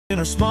In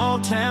a small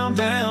town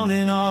down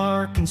in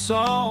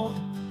Arkansas,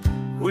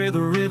 where the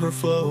river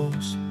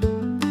flows,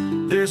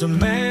 there's a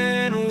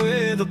man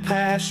with a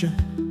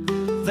passion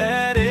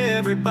that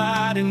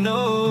everybody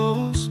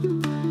knows.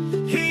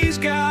 He's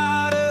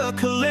got a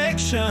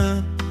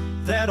collection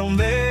that'll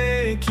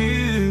make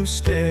you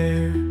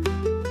stare.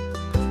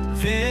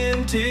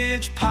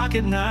 Vintage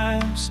pocket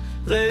knives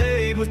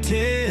laid with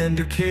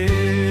tender care.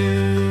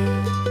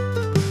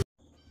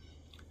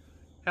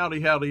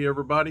 Howdy, howdy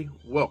everybody.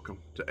 Welcome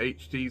to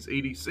HT's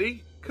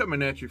EDC,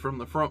 coming at you from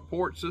the front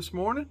porch this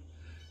morning.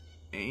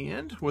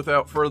 And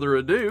without further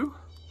ado,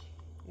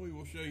 we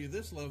will show you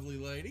this lovely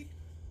lady,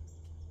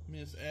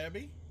 Miss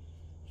Abby.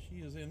 She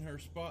is in her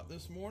spot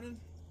this morning,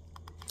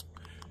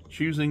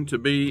 choosing to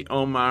be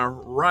on my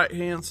right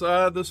hand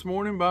side this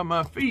morning by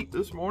my feet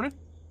this morning.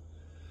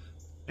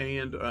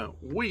 And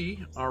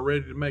we are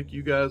ready to make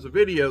you guys a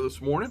video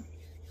this morning.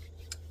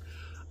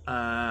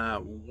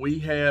 We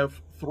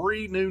have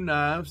 3 new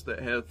knives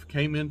that have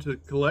came into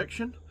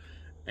collection,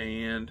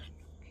 and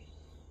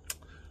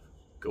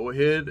go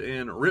ahead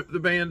and rip the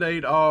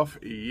band-aid off.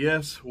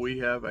 Yes, we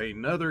have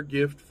another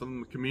gift from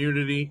the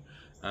community.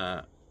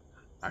 I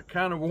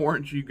kind of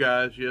warned you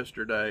guys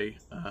yesterday.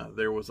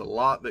 There was a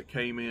lot that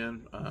came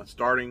in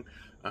starting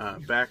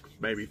back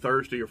maybe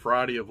Thursday or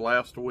Friday of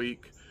last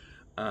week,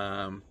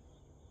 and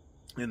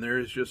there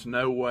is just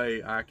no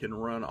way I can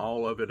run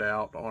all of it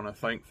out on a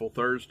Thankful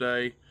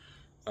Thursday.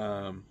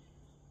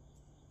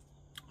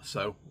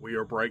 So we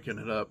are breaking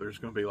it up. There's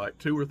going to be like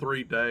 2 or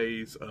 3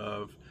 days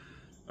of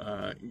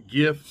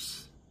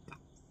gifts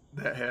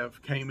that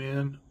have came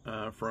in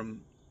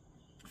from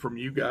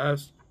you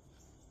guys.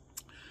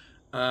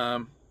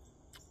 And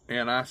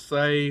I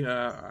say,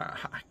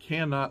 I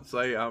cannot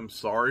say I'm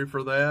sorry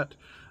for that.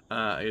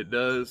 It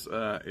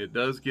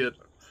does get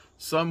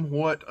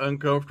somewhat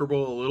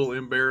uncomfortable, a little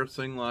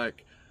embarrassing,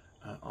 like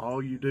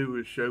all you do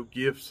is show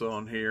gifts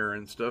on here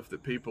and stuff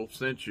that people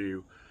sent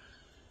you.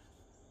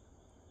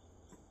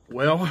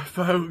 Well,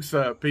 folks,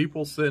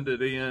 people send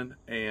it in,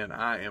 and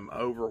I am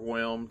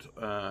overwhelmed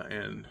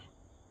and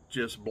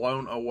just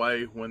blown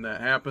away when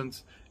that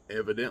happens.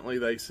 Evidently,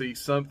 they see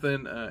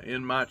something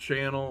in my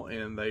channel,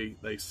 and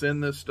they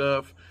send this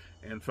stuff.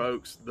 And,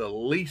 folks, the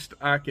least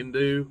I can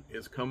do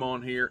is come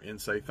on here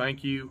and say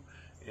thank you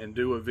and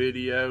do a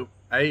video.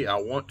 I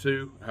want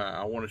to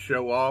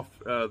show off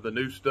the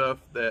new stuff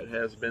that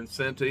has been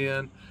sent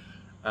in.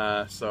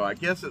 So I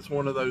guess it's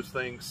one of those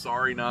things,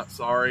 sorry, not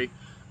sorry.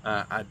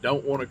 I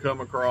don't want to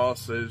come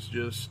across as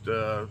just,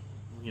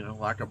 you know,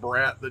 like a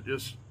brat that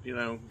just, you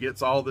know,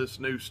 gets all this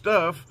new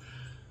stuff.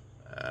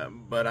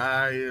 But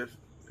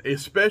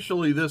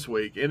especially this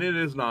week, and it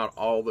is not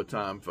all the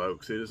time,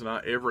 folks. It is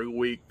not every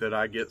week that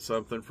I get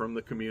something from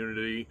the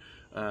community.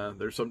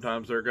 There's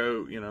sometimes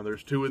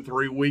there's 2 and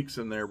 3 weeks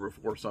in there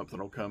before something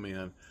will come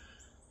in.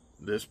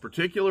 This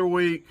particular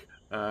week,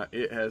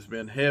 it has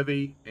been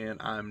heavy,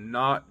 and I'm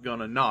not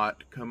gonna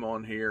not come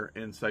on here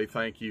and say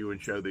thank you and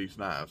show these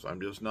knives.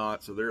 I'm just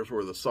not. So there's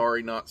where the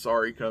sorry, not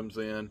sorry comes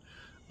in.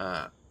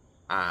 I'm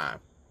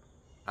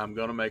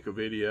gonna make a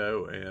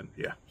video, and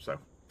yeah, so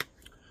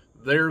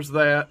there's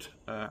that.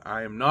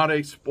 I am not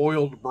a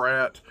spoiled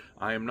brat.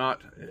 I am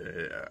not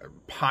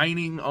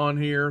pining on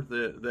here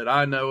that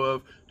I know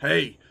of.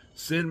 Hey,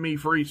 send me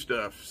free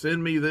stuff.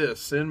 Send me this.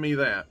 Send me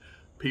that.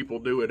 People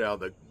do it out of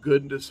the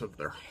goodness of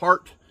their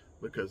heart,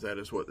 because that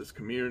is what this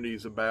community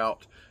is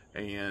about.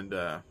 And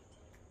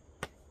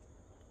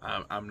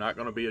I'm not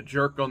going to be a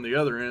jerk on the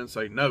other end and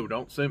say, no,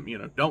 don't send me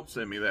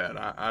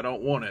that. I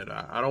don't want it.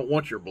 I don't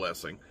want your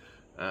blessing.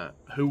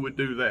 Who would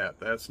do that?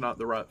 That's not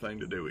the right thing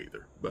to do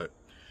either. But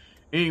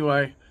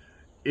anyway,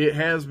 it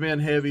has been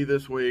heavy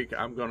this week.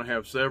 I'm going to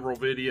have several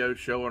videos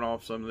showing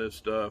off some of this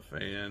stuff.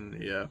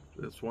 And yeah,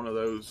 it's one of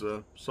those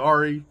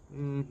sorry,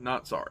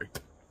 not sorry.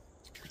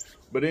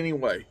 But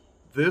anyway,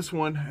 this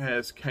one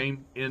has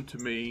came into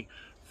me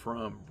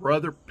from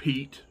Brother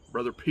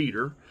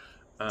Peter.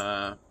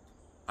 I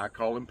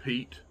call him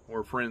Pete.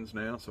 We're friends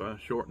now, so I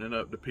shorten it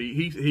up to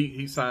Pete.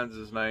 He signs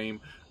his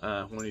name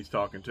when he's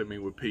talking to me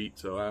with Pete,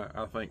 so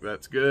I think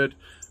that's good.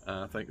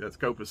 I think that's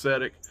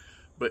copacetic.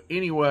 But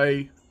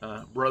anyway,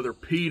 Brother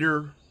Pete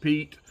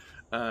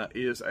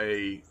is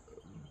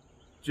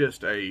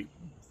just a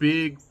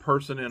big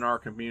person in our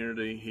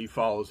community. He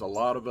follows a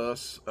lot of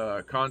us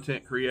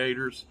content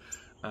creators.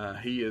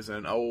 He is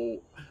an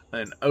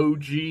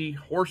OG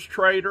horse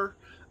trader.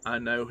 I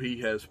know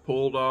he has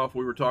pulled off.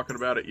 We were talking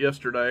about it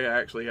yesterday. I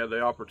actually had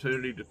the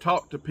opportunity to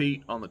talk to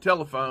Pete on the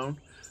telephone.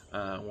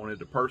 I wanted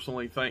to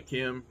personally thank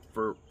him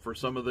for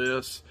some of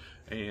this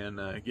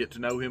and get to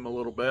know him a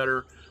little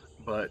better.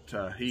 But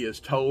he has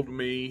told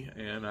me,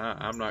 and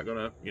I'm not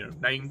going to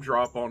name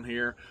drop on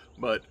here,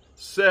 but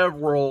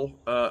several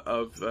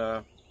of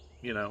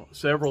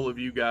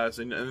you guys,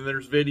 and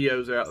there's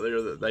videos out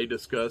there that they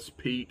discuss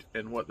Pete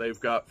and what they've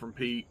got from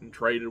Pete and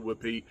traded with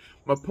Pete.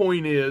 My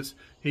point is,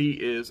 he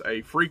is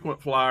a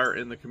frequent flyer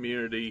in the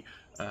community.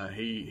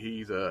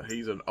 He's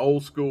an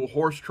old school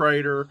horse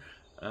trader,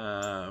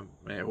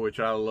 which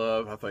I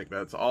love. I think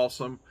that's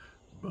awesome.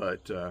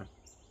 But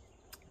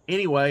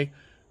Anyway,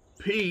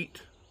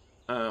 Pete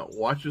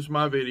watches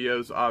my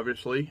videos,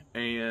 obviously,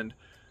 and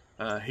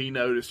he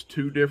noticed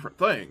two different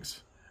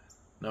things.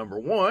 Number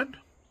one,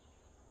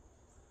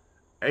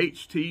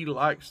 HT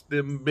likes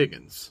them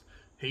biggins.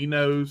 He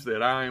knows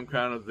that I am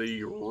kind of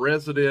the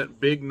resident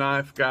big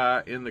knife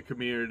guy in the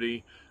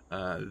community.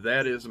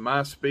 That is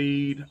my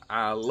speed.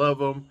 I love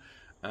them.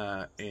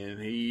 And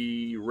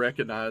he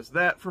recognized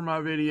that from my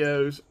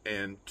videos.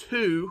 And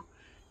two,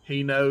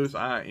 he knows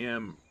I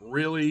am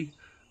really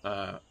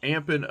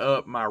amping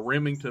up my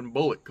Remington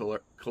Bullet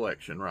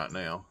collection right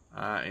now.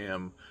 I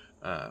am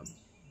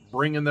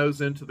bringing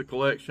those into the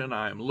collection.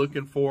 I am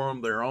looking for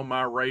them. They're on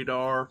my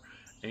radar.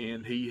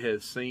 And he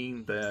has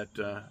seen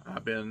that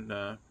I've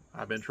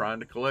been trying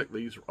to collect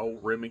these old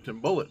Remington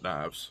Bullet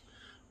knives.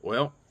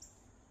 Well,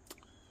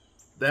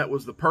 that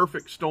was the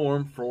perfect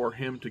storm for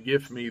him to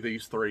gift me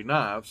these three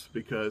knives,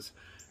 because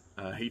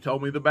he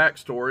told me the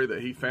backstory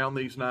that he found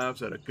these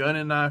knives at a gun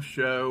and knife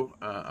show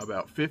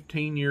about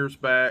 15 years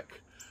back,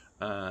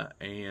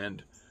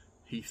 and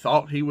he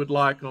thought he would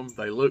like them.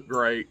 They look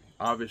great.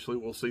 Obviously,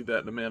 we'll see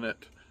that in a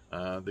minute.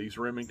 These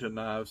Remington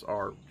knives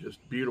are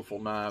just beautiful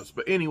knives.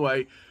 But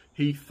anyway,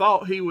 he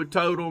thought he would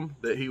tote them,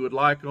 that he would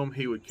like them,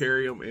 he would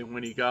carry them, and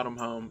when he got them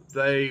home,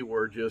 they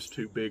were just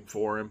too big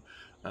for him.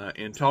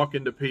 In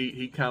talking to Pete,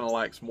 he kind of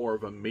likes more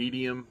of a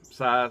medium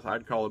size,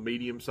 I'd call a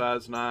medium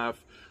size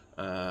knife,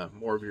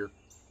 more of your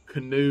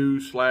canoe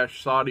 /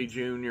 Saudi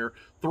Junior,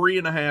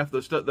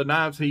 3.5. The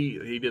knives,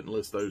 he didn't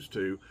list those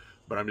two,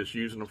 but I'm just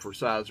using them for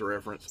size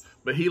reference.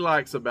 But he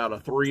likes about a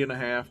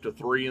 3.5 to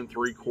 3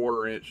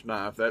 3/4 inch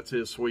knife. That's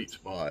his sweet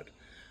spot.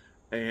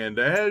 And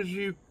as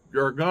you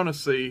are going to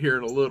see here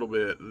in a little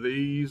bit,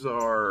 these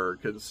are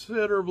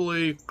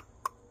considerably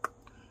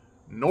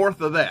north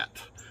of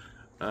that.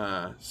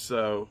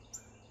 So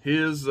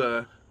his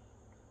I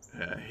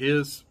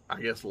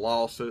guess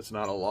loss, it's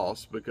not a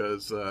loss,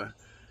 because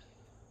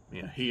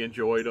yeah, he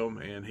enjoyed them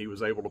and he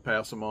was able to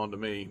pass them on to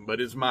me, but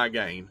it's my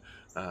gain.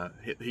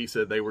 He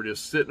said they were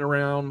just sitting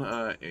around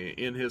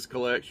in his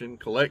collection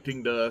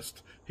collecting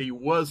dust. He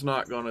was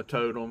not going to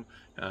tote them,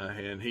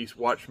 and he's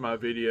watched my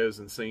videos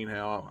and seen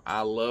how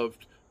I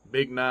loved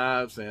big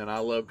knives and I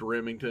loved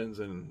Remingtons,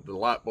 and the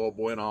light bulb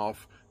went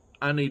off.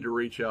 I need to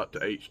reach out to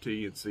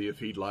HT and see if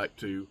he'd like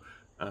to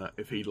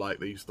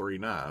these three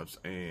knives.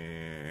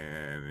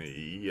 And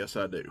yes,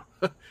 I do.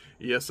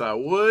 Yes, I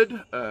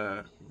would.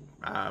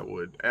 I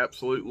would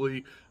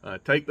absolutely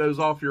take those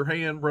off your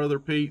hand, Brother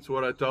Pete's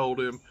what I told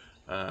him.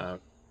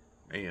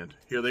 And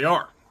here they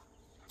are.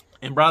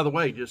 And by the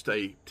way, just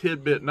a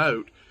tidbit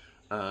note,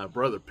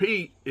 Brother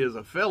Pete is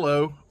a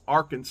fellow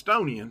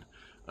Arkansonian.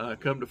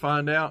 Come to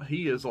find out,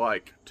 he is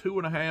like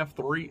 2.5,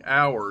 3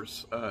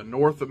 hours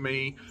north of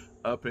me,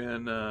 up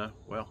in,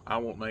 well, I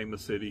won't name the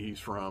city he's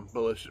from,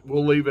 but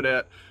we'll leave it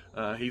at,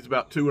 he's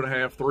about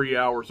 2.5, 3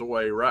 hours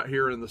away, right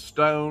here in the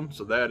Stone.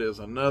 So that is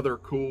another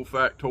cool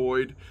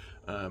factoid.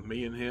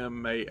 Me and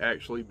him may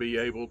actually be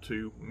able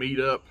to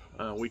meet up.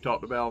 We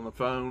talked about on the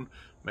phone,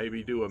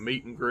 maybe do a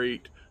meet and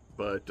greet.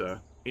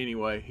 But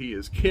anyway, he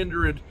is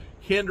kindred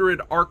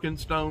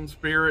Arkansas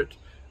spirit,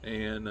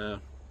 and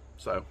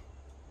so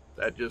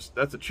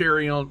that's a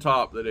cherry on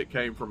top that it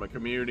came from a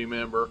community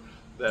member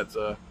that's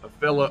a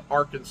fellow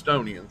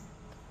Arkansonian.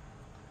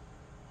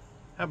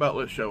 How about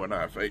let's show a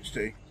knife,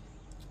 HT?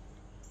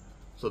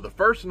 So the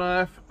first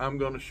knife I'm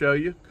going to show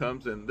you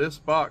comes in this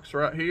box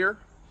right here.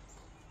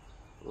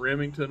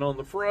 Remington on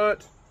the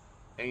front.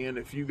 And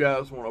if you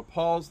guys want to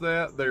pause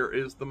that, there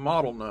is the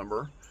model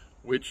number,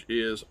 which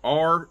is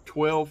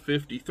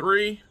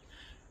R1253.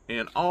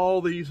 And all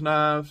these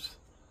knives,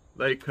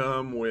 they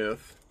come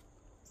with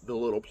the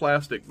little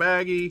plastic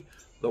baggie,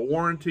 the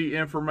warranty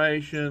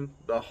information,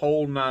 the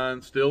whole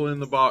nine still in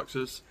the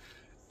boxes.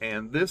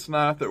 And this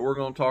knife that we're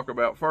going to talk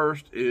about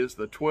first is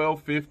the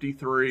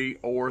 1253,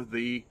 or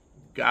the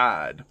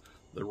Guide,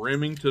 the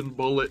Remington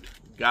Bullet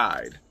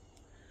Guide.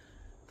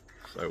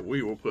 So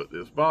we will put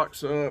this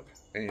box up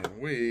and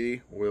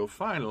we will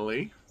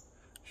finally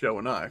show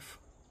a knife.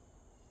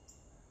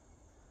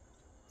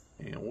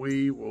 And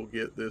we will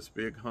get this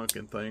big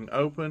hunking thing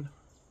open.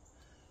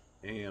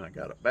 And I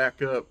got to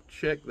back up,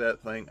 check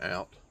that thing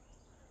out.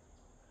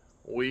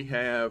 We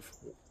have,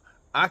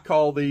 I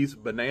call these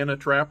banana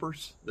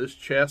trappers. This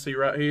chassis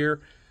right here,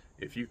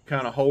 if you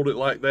kind of hold it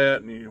like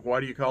that, and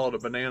why do you call it a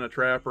banana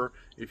trapper?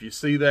 If you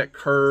see that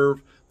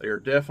curve, they are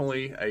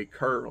definitely a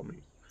curve. Let me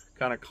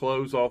kind of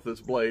close off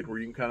this blade where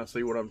you can kind of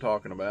see what I'm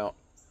talking about.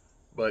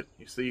 But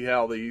you see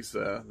how these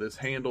this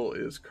handle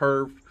is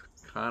curved,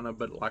 kind of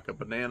but like a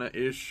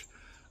banana-ish.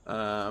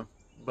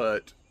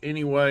 But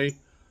anyway,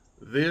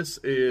 this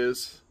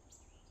is,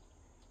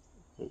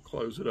 we'll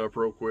close it up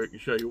real quick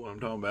and show you what I'm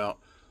talking about.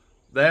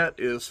 That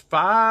is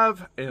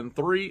 5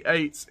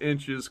 3/8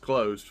 inches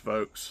closed,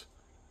 folks.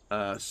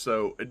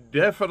 So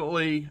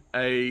definitely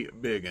a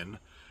biggin.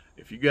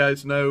 If you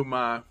guys know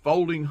my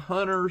folding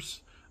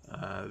hunters,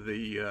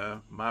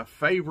 my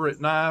favorite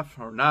knife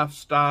or knife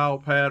style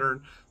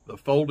pattern, the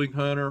folding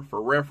hunter,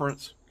 for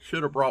reference,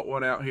 should have brought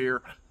one out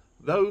here.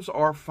 Those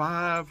are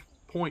 5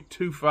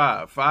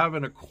 5.25,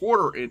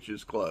 5¼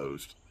 inches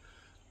closed.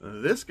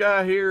 This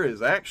guy here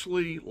is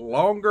actually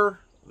longer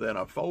than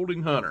a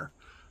folding hunter.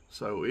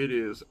 So it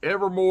is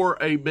evermore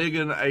a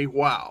biggin' a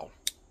while.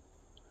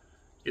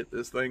 Get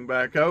this thing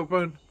back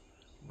open.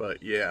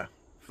 But yeah,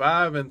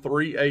 5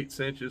 3/8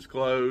 inches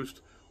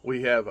closed.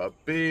 We have a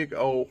big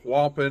old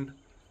whopping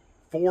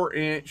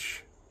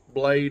 4-inch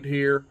blade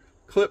here,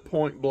 clip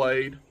point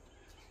blade.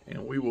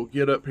 And we will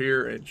get up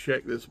here and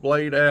check this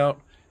blade out.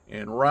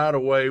 And right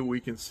away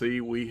we can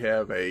see we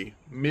have a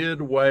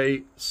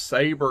midway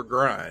saber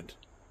grind.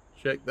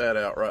 Check that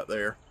out right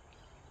there.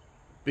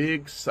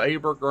 Big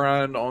saber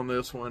grind on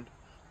this one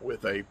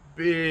with a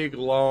big,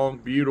 long,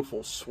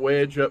 beautiful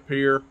swedge up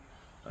here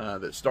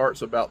that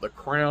starts about the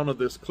crown of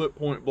this clip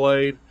point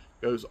blade,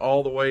 goes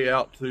all the way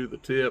out to the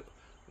tip.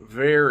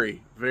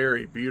 Very,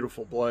 very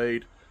beautiful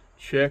blade.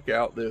 Check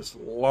out this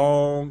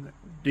long,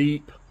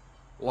 deep,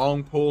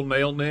 long pull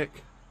nail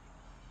nick.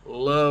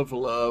 Love,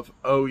 love,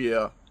 oh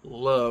yeah,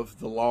 love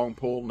the long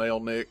pull nail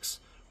nicks.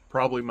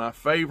 Probably my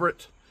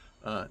favorite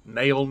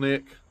nail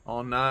nick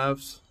on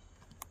knives.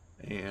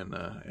 And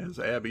as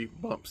Abby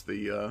bumps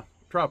the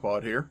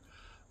tripod here.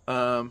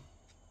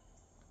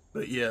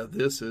 But yeah,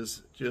 this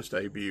is just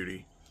a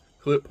beauty.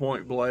 Clip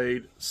point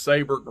blade,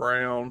 saber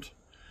ground.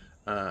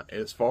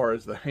 As far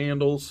as the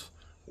handles,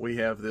 we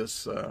have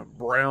this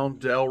brown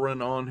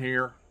delrin on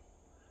here.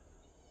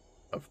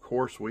 Of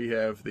course, we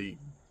have the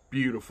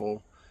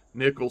beautiful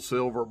nickel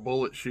silver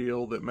bullet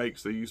shield that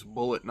makes these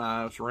bullet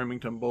knives,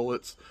 Remington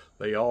Bullets.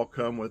 They all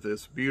come with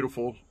this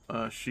beautiful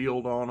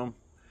shield on them.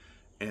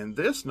 And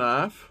this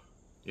knife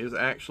is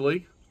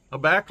actually a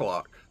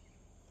backlock.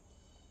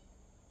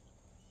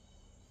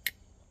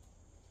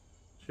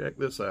 Check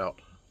this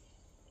out.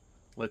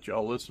 Let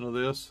y'all listen to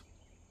this.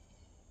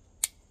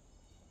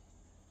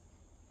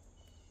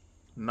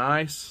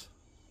 Nice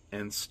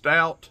and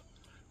stout,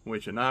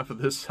 which a knife of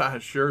this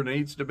size sure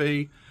needs to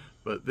be,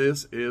 but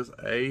this is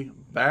a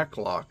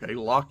backlock, a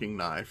locking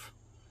knife,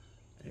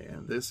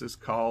 and this is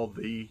called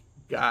the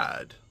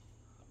Guide,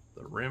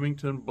 the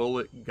Remington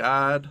Bullet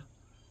Guide,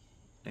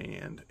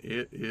 and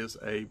it is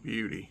a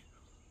beauty.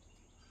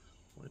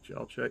 Let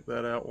y'all check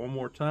that out one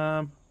more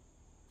time.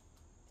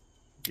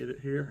 Get it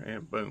here,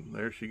 and boom,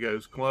 there she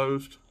goes,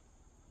 closed.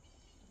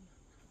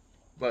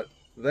 But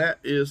that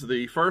is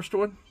the first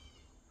one.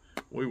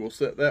 We will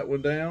set that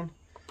one down.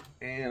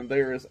 And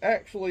there is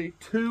actually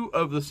two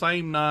of the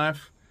same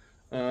knife.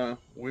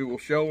 We will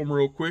show them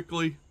real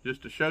quickly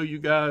just to show you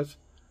guys.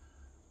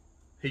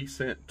 He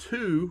sent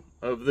two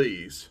of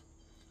these.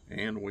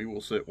 And we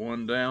will set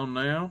one down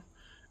now.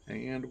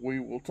 And we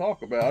will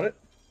talk about it.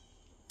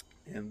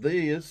 And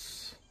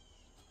this,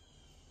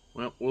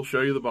 well, we'll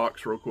show you the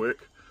box real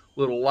quick.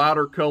 Little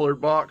lighter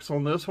colored box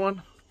on this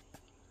one.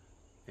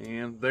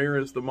 And there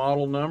is the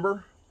model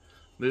number.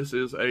 This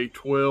is a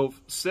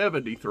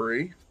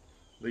 1273.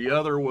 The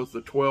other was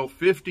the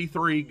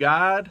 1253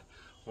 Guide.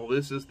 Well,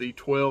 this is the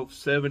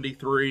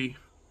 1273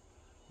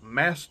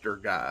 Master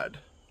Guide.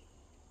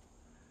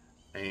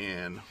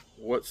 And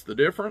what's the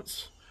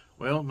difference?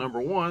 Well,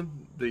 number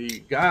one,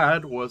 the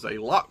Guide was a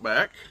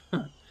lockback.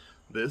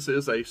 This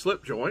is a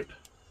slip joint.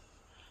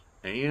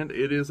 And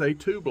it is a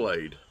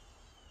 2-blade.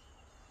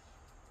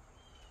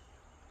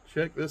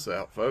 Check this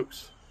out,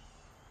 folks.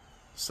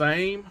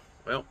 Same,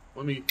 well,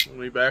 let me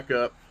back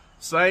up.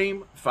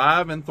 Same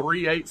 5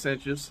 3/8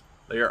 inches.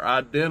 They are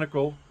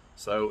identical,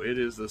 so it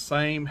is the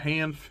same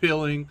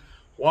hand-filling,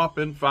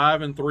 whopping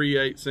 5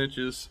 3/8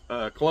 inches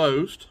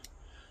closed,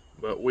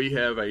 but we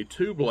have a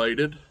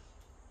 2-bladed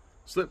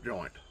slip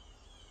joint,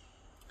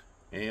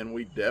 and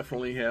we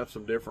definitely have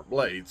some different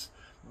blades.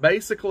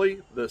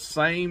 Basically, the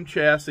same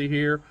chassis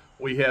here.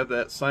 We have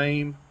that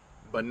same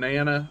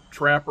banana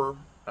trapper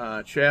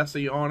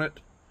chassis on it,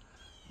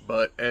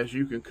 but as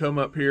you can come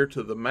up here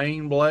to the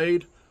main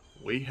blade,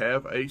 we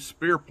have a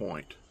spear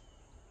point.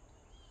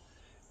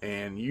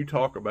 And you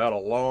talk about a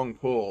long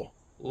pull.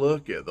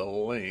 Look at the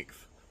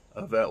length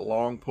of that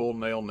long pull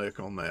nail nick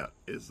on that.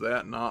 Is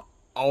that not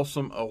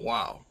awesome? Oh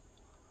wow.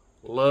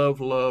 Love,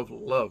 love,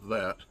 love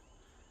that.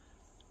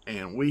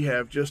 And we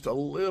have just a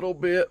little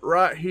bit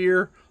right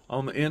here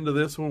on the end of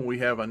this one. We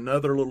have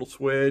another little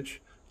swedge.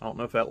 I don't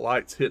know if that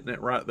light's hitting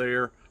it right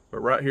there, but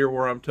right here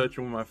where I'm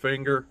touching with my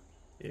finger,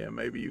 yeah,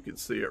 maybe you can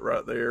see it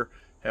right there.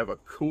 Have a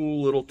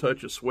cool little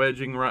touch of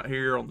swedging right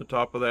here on the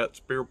top of that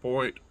spear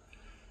point.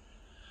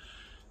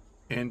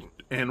 And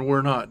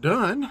we're not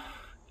done.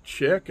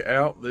 Check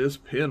out this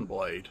pin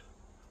blade.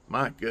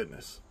 My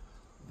goodness.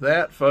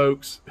 That,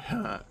 folks,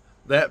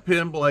 that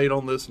pin blade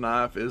on this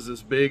knife is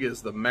as big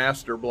as the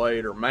master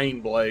blade or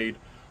main blade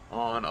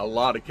on a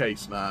lot of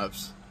case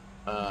knives.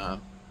 That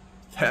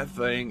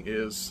thing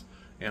is,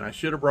 and I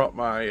should have brought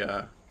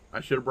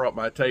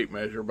my tape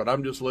measure, but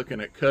I'm just looking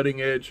at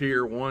cutting edge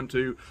here. 1,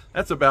 2.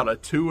 That's about a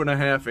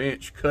 2.5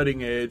 inch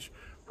cutting edge,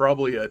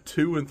 probably a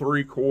 2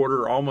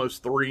 3/4,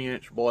 almost 3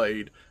 inch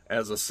blade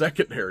as a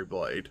secondary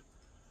blade.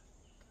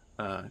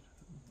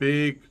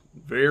 Big,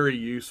 very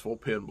useful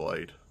pin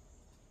blade.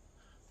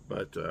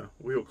 But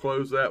we'll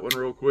close that one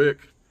real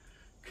quick.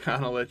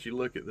 kind of let you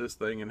look at this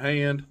thing in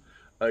hand.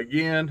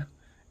 Again,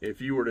 if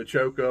you were to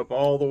choke up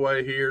all the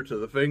way here to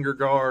the finger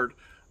guard,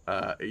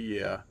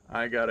 yeah,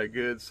 I got a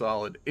good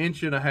solid 1.5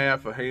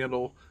 inches of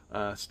handle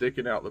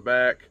sticking out the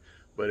back.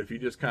 But if you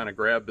just kind of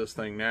grab this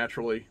thing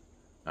naturally,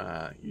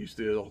 you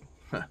still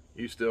got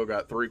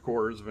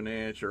 3/4 of an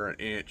inch or an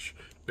inch,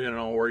 depending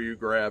on where you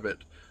grab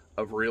it,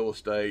 of real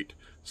estate.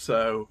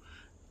 So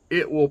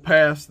it will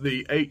pass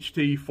the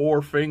HT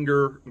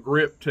 4-finger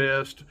grip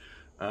test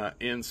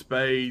in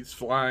spades,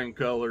 flying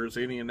colors,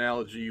 any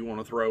analogy you want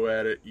to throw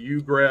at it.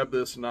 You grab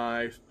this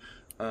knife,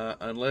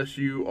 unless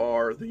you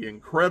are the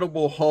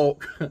Incredible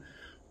Hulk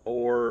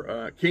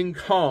or King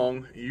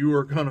Kong, you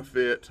are going to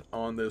fit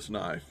on this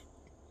knife.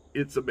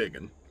 It's a big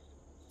one.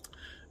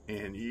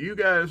 And you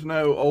guys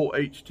know old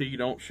HT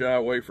don't shy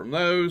away from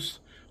those.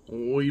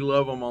 We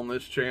love them on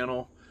this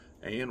channel,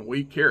 and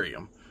we carry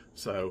them.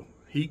 So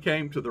he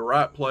came to the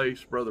right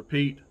place, Brother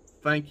Pete.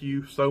 Thank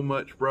you so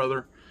much,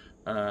 brother.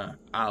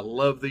 I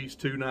love these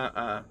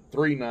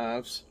 3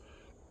 knives,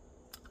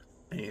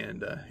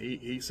 and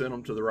he sent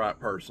them to the right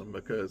person,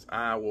 because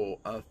I will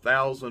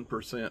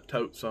 1000%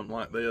 tote something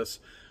like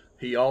this.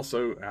 He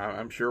also,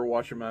 I'm sure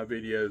watching my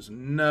videos,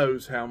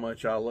 knows how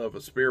much I love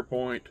a spear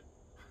point,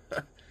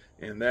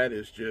 and that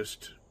is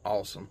just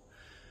awesome.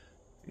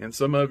 And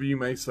some of you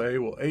may say,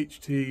 well,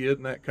 HT,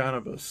 isn't that kind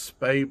of a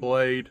spay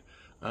blade?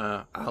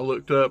 I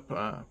looked up,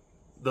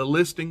 the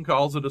listing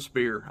calls it a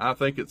spear. I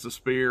think it's a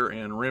spear,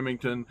 and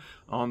Remington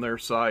on their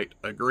site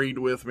agreed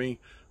with me,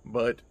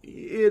 but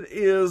it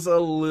is a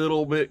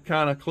little bit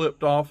kind of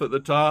clipped off at the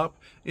top.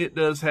 It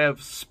does have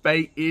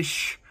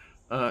spay-ish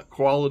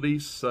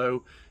qualities,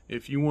 so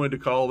if you wanted to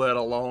call that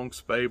a long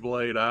spay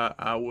blade,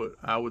 I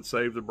would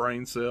save the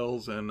brain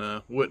cells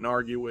and wouldn't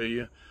argue with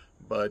you.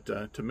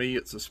 But to me,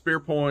 it's a spear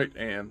point,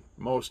 and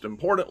most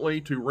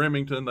importantly, to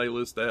Remington, they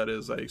list that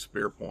as a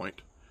spear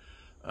point.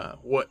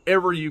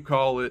 Whatever you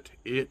call it,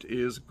 it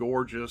is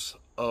gorgeous.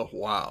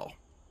 Wow.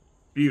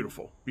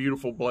 Beautiful,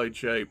 beautiful blade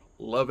shape.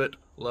 Love it,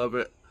 love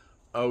it.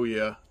 Oh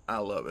yeah, I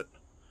love it.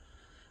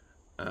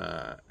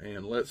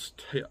 And let's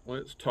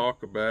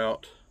talk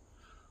about,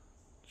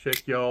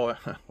 check y'all,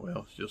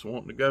 well, it's just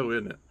wanting to go,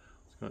 isn't it?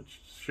 It's going to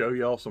show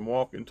y'all some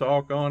walk and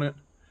talk on it.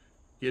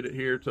 Get it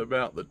here to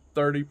about the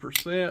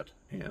 30%,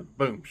 and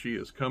boom, she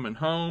is coming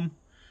home.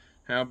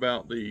 How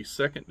about the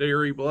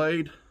secondary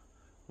blade?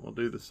 We'll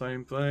do the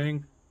same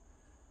thing.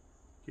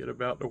 Get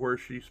about to where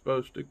she's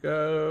supposed to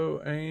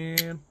go,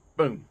 and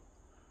boom,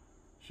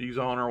 she's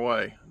on her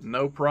way.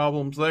 No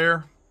problems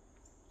there.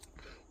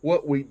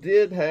 What we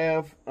did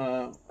have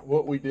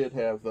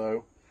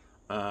though,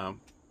 I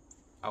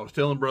was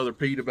telling Brother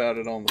Pete about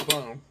it on the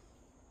phone,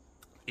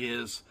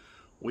 is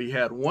we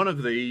had one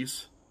of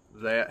these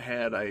that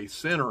had a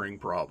centering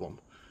problem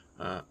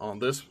on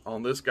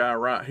this guy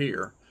right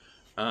here.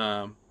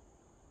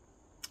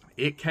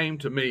 It came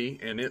to me,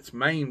 and its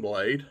main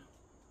blade,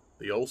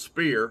 the old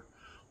spear,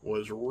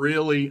 was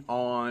really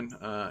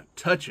on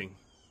touching.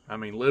 I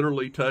mean,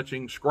 literally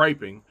touching,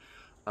 scraping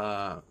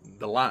the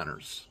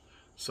liners.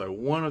 So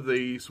one of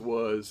these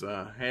was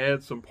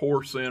had some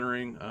poor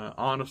centering.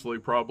 Honestly,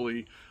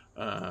 probably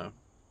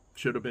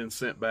should have been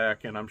sent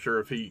back. And I'm sure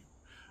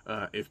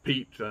if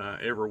Pete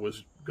ever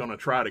was going to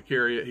try to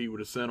carry it, he would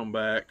have sent them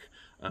back.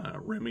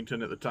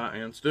 Remington at the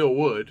time, and still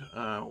would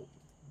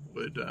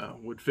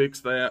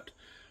fix that.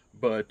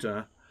 But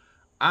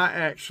I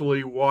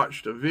actually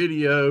watched a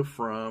video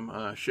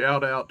from,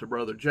 shout out to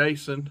Brother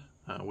Jason.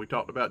 We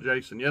talked about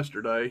Jason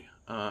yesterday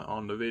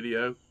on the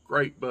video.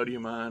 Great buddy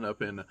of mine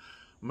up in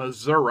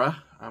Missouri.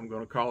 I'm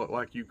going to call it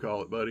like you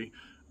call it, buddy.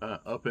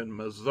 Up in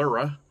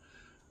Missouri.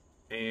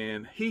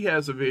 And he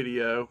has a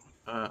video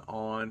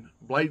on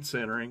blade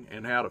centering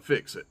and how to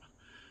fix it.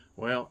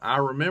 Well, I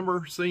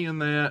remember seeing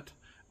that,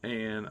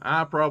 and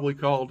I probably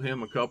called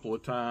him a couple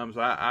of times.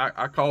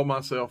 I called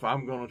myself,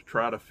 I'm going to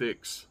try to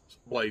fix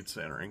blade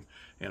centering.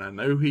 And I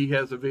know he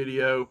has a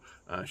video.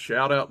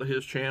 Shout out to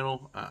his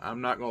channel.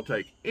 I'm not going to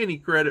take any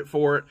credit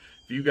for it.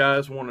 If you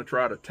guys want to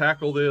try to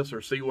tackle this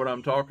or see what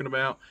I'm talking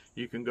about,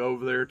 you can go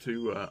over there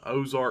to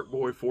Ozark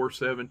Boy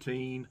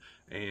 417,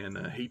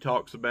 and he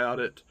talks about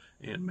it,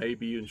 and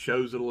maybe even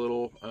shows it a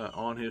little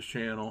on his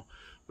channel.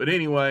 But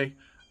anyway,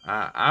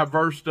 I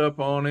versed up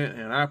on it,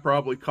 and I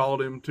probably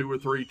called him 2 or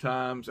 3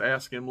 times,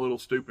 asking him little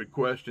stupid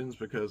questions,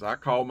 because I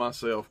called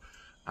myself,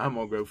 I'm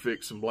going to go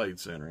fix some blade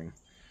centering.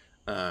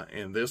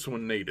 And this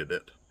one needed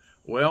it.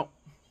 Well,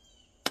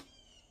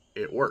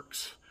 it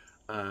works.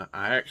 I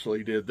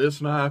actually did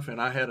this knife,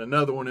 and I had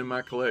another one in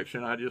my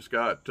collection. I just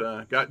got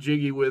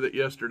jiggy with it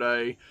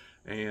yesterday,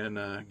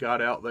 and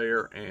got out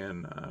there,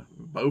 and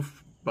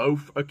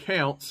both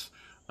accounts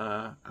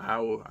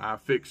I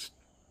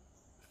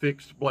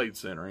fixed blade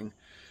centering.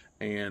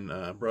 And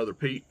Brother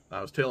Pete,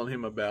 I was telling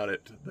him about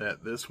it,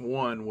 that this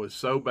one was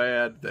so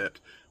bad that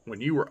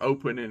when you were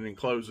opening and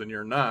closing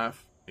your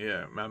knife,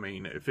 yeah, I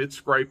mean, if it's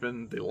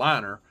scraping the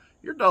liner,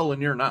 you're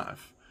dulling your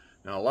knife.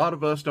 Now, a lot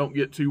of us don't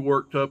get too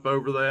worked up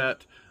over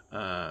that.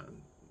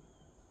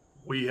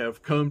 We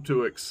have come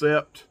to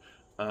accept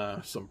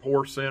some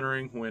poor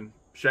centering when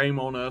shame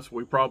on us.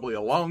 We probably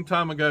a long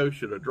time ago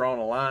should have drawn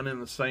a line in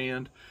the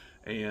sand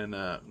and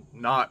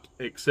not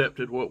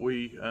accepted what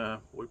we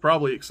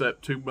probably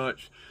accept too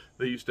much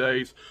these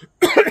days.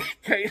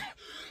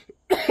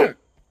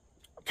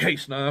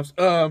 Case knives.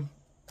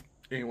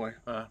 Anyway,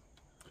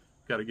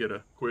 got to get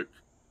a quick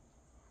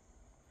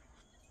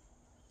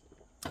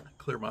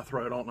clear my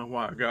throat. I don't know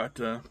why I got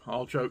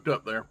all choked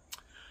up there.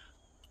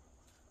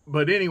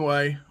 But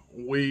anyway,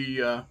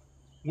 we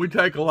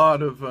take a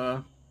lot of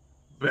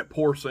that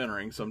poor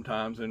centering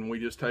sometimes, and we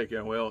just take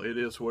it, well, it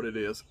is what it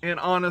is. And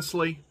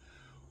honestly,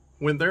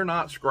 when they're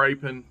not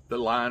scraping the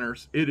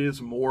liners, it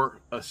is more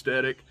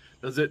aesthetic.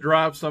 Does it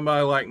drive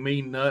somebody like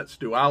me nuts?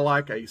 Do I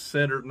like a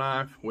centered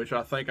knife? Which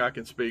I think I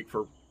can speak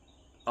for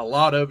a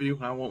lot of you.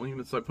 I won't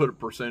even say put a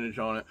percentage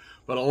on it,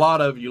 but a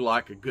lot of you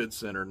like a good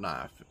centered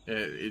knife.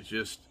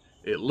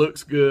 It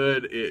looks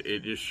good.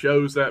 It just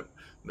shows that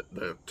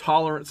the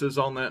tolerances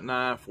on that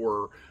knife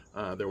were,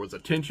 there was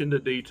attention to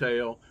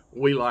detail.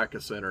 We like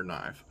a centered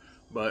knife,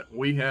 but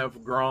we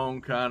have grown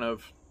kind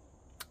of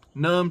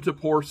numb to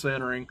poor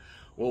centering.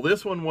 Well,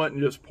 this one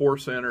wasn't just poor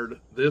centered.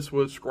 This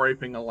was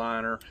scraping a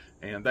liner,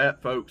 and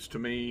that, folks, to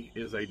me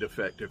is a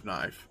defective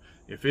knife.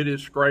 If it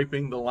is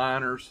scraping the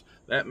liners,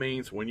 that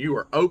means when you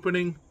are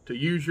opening to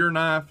use your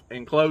knife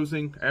and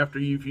closing after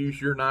you've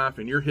used your knife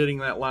and you're hitting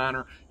that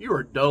liner, you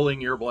are dulling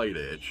your blade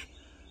edge.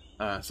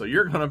 So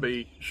you're going to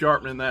be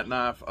sharpening that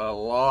knife a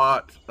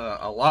lot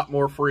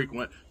more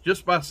frequent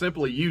just by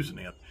simply using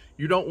it.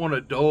 You don't want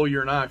to dull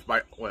your knife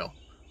by, well,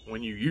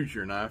 when you use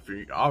your knife,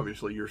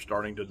 obviously you're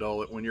starting to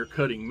dull it when you're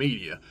cutting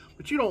media,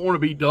 but you don't want to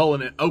be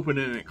dulling it,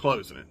 opening it,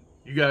 closing it.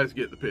 You guys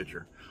get the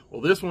picture. Well,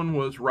 this one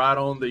was right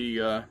on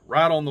the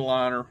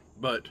liner,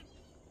 but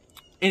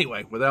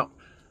anyway, without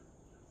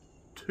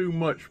too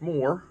much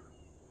more,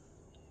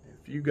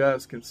 if you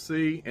guys can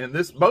see, and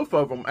both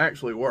of them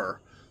actually were.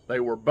 They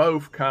were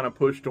both kind of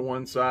pushed to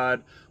one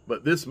side,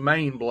 but this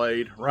main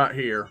blade right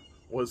here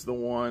was the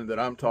one that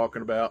I'm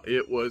talking about.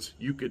 It was,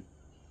 you could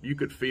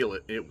feel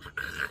it.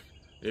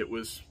 It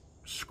was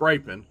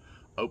scraping,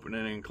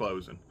 opening and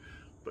closing.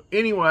 But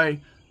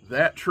anyway,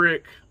 that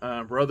trick,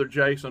 Brother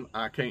Jason,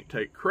 I can't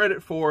take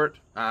credit for it.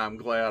 I'm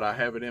glad I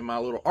have it in my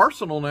little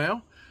arsenal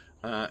now.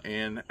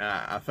 And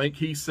I think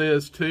he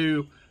says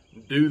too,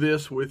 do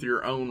this with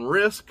your own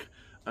risk.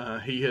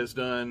 He has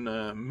done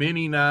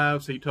many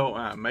knives. He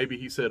told, maybe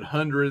he said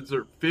hundreds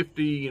or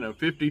 50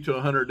 to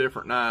 100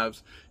 different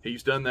knives.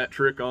 He's done that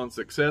trick on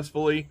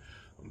successfully,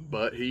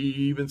 but he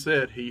even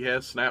said he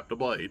has snapped a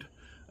blade.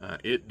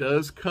 It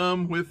does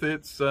come with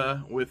its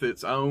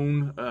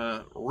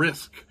own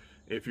risk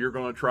if you're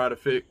going to try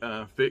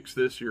to fix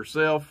this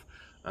yourself.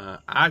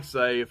 I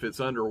say if it's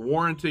under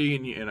warranty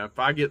and if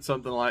I get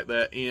something like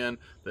that in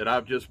that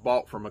I've just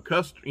bought from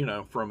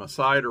from a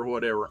site or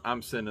whatever,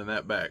 I'm sending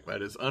that back.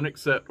 That is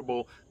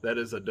unacceptable. That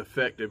is a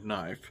defective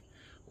knife.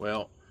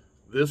 Well,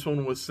 this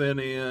one was sent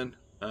in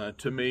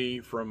to me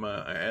from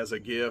as a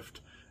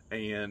gift,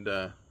 and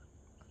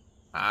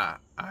I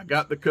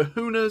got the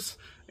kahunas,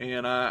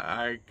 and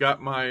I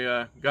got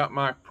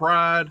my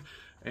pride,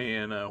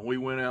 and we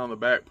went out on the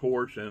back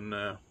porch,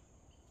 and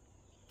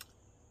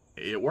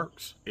it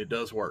works. It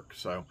does work.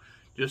 So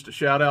just a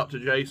shout out to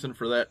Jason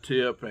for that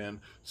tip, and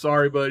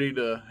sorry, buddy,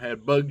 to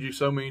have bugged you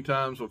so many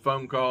times with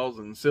phone calls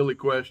and silly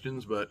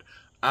questions, but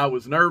I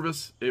was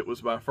nervous. It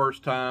was my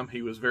first time.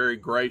 He was very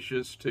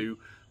gracious to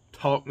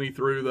talk me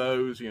through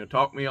those,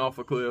 talk me off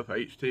a cliff.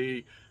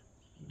 HT,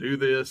 do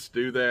this,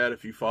 do that.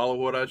 If you follow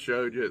what I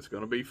showed you, it's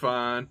going to be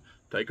fine.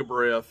 Take a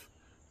breath.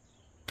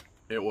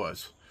 It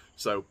was.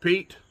 So,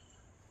 Pete,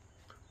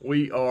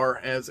 we are,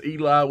 as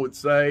Eli would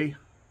say,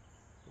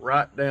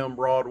 right down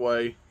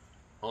Broadway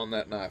on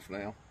that knife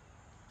now.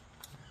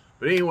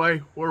 But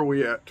anyway, where are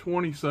we at?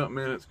 20-something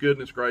minutes.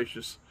 Goodness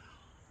gracious.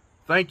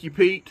 Thank you,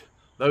 Pete.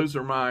 Those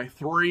are my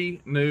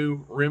 3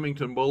 new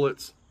Remington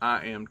Bullets.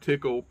 I am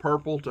tickled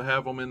purple to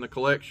have them in the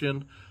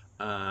collection.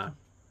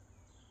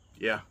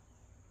 Yeah.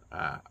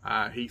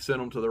 He sent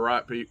them to the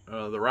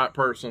right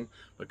person,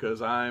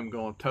 because I am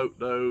going to tote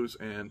those,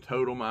 and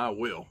tote them I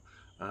will.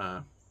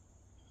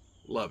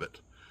 Love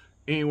it.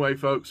 Anyway,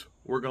 folks,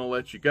 we're going to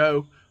let you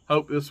go.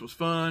 Hope this was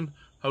fun.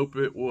 Hope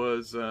it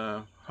was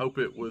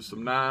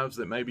some knives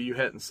that maybe you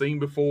hadn't seen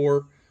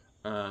before.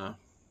 So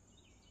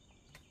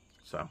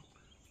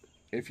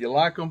if you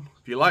like them,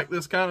 if you like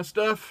this kind of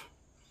stuff,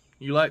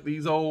 you like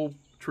these old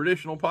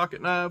traditional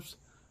pocket knives,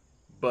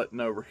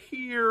 button over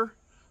here,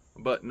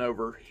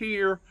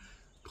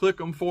 click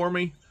them for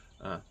me.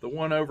 The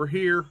one over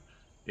here,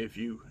 if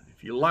you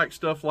like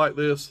stuff like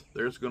this,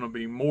 there's going to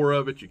be more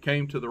of it. You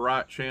came to the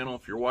right channel.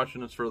 If you're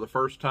watching us for the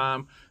first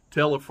time,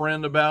 tell a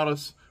friend about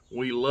us.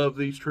 We love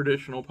these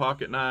traditional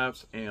pocket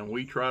knives, and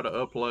we try to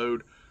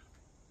upload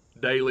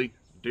daily.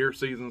 Deer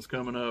season's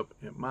coming up.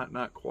 It might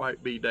not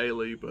quite be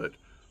daily, but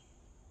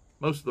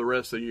most of the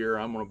rest of the year,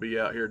 I'm going to be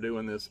out here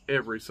doing this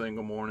every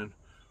single morning.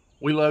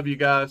 We love you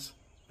guys.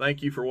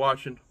 Thank you for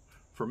watching.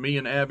 For me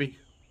and Abby,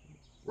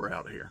 we're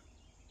out of here.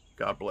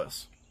 God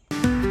bless.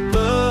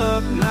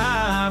 Buck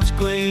knives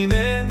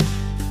gleaming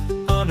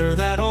under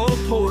that old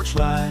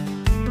torchlight.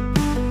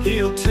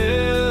 He'll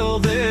tell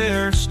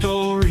their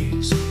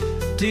stories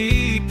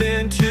deep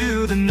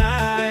into the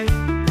night.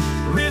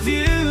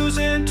 Reviews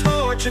and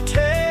torture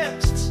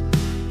tests,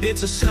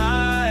 it's a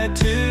sight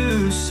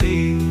to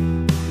see.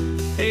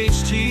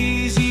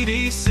 HG's